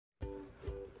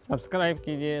Subscribe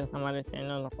कीजिए हमारे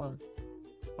channel को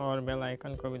और बेल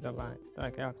आइकन को भी दबाएं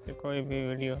ताकि आपसे कोई भी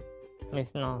वीडियो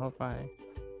मिस ना हो पाए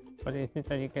और इसी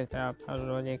तरीके से आप हर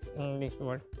रोज़ एक इंग्लिश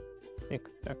वर्ड सीख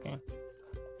सकें।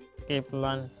 Keep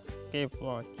learn keep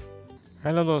watch.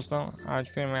 Hello दोस्तों, आज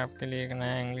फिर मैं आपके लिए एक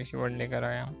नया इंग्लिश वर्ड लेकर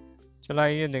आया हूँ। चलो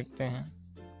आइए देखते हैं।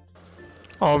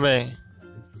 ओबे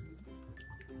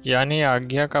यानी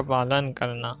आज्ञा का पालन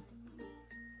करना,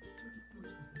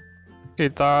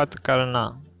 इताअत करना।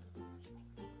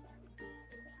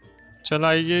 चलो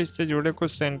आइए इससे जुड़े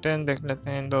कुछ सेंटेंस देख लेते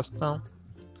हैं दोस्तों,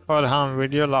 और हाँ,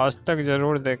 वीडियो लास्ट तक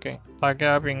ज़रूर देखें ताकि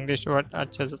आप इंग्लिश वर्ड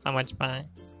अच्छे से समझ पाएँ।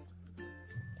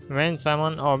 When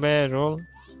someone obey a rule,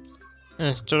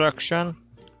 instruction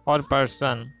or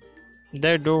person,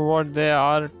 they do what they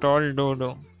are told to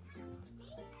do.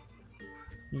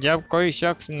 जब कोई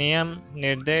शख्स नियम,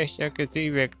 निर्देश या किसी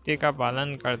व्यक्ति का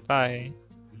पालन करता है,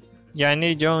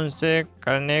 यानी जो उनसे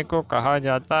करने को कहा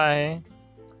जाता है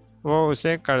वो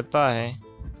उसे करता है।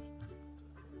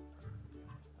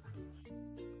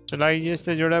 चलिए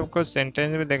इससे जुड़े कुछ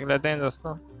सेंटेंस भी देख लेते हैं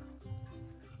दोस्तों।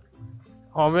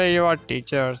 ओबे योर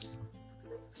टीचर्स,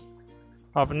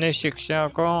 अपने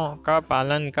शिक्षकों का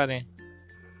पालन करें,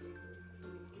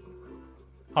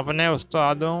 अपने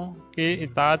उस्तादों की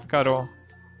इताअत करो।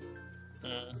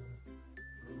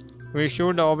 We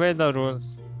should obey the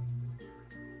rules,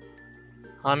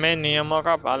 हमें नियमों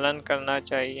का पालन करना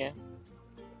चाहिए,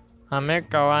 हमें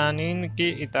कवानीन की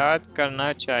इताअत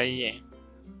करना चाहिए।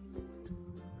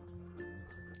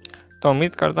 तो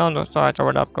उम्मीद करता हूँ दोस्तों आज का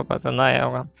वर्ड आपको पसंद आया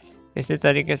होगा। इसी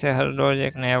तरीके से हर रोज़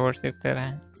एक नया वर्ड सीखते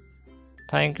रहें।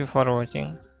 Thank you for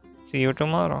watching. C you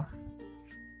tomorrow.